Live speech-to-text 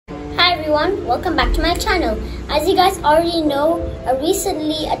everyone, welcome back to my channel. As you guys already know, I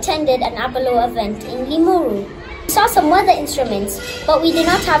recently attended an Apollo event in Limuru. We saw some weather instruments, but we did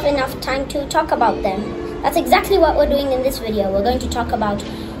not have enough time to talk about them. That's exactly what we're doing in this video. We're going to talk about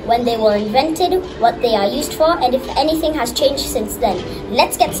when they were invented, what they are used for, and if anything has changed since then.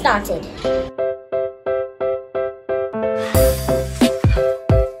 Let's get started.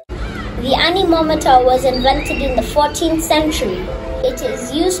 The anemometer was invented in the 14th century. It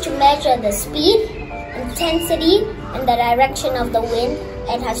is used to measure the speed, intensity, and the direction of the wind,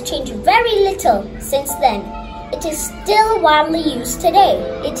 and has changed very little since then. It is still widely used today.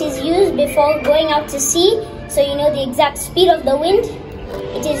 It is used before going out to sea, so you know the exact speed of the wind.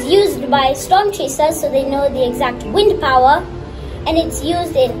 It is used by storm chasers, so they know the exact wind power. And it's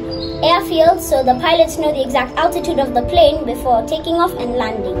used in airfields, so the pilots know the exact altitude of the plane before taking off and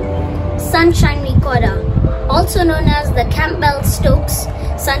landing. Sunshine recorder, also known as the Campbell-Stokes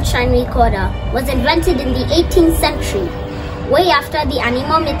sunshine recorder, was invented in the 18th century, way after the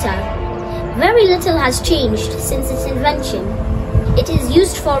anemometer. Very little has changed since its invention. It is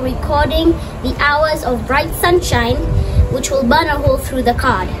used for recording the hours of bright sunshine, which will burn a hole through the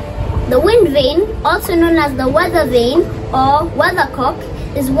card. The wind vane, also known as the weather vane or weathercock,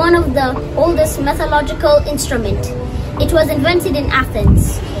 is one of the oldest meteorological instruments. It was invented in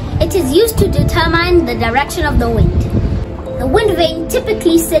Athens. It is used to determine the direction of the wind. The wind vane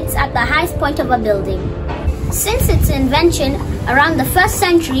typically sits at the highest point of a building. Since its invention around the 1st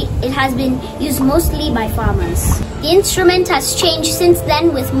century, it has been used mostly by farmers. The instrument has changed since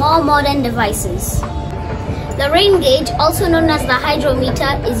then with more modern devices. The rain gauge, also known as the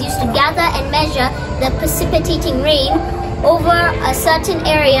hydrometer, is used to gather and measure the precipitating rain over a certain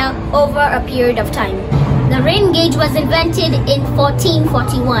area over a period of time. The rain gauge was invented in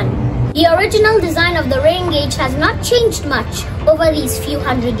 1441. The original design of the rain gauge has not changed much over these few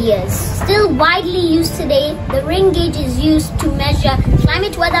hundred years. Still widely used today, the rain gauge is used to measure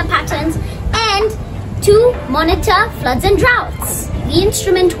climate weather patterns and to monitor floods and droughts. The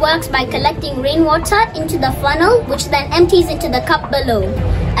instrument works by collecting rainwater into the funnel, which then empties into the cup below.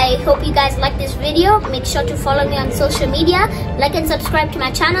 I hope you guys like this video. Make sure to follow me on social media, like and subscribe to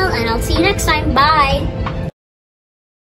my channel, and I'll see you next time. Bye!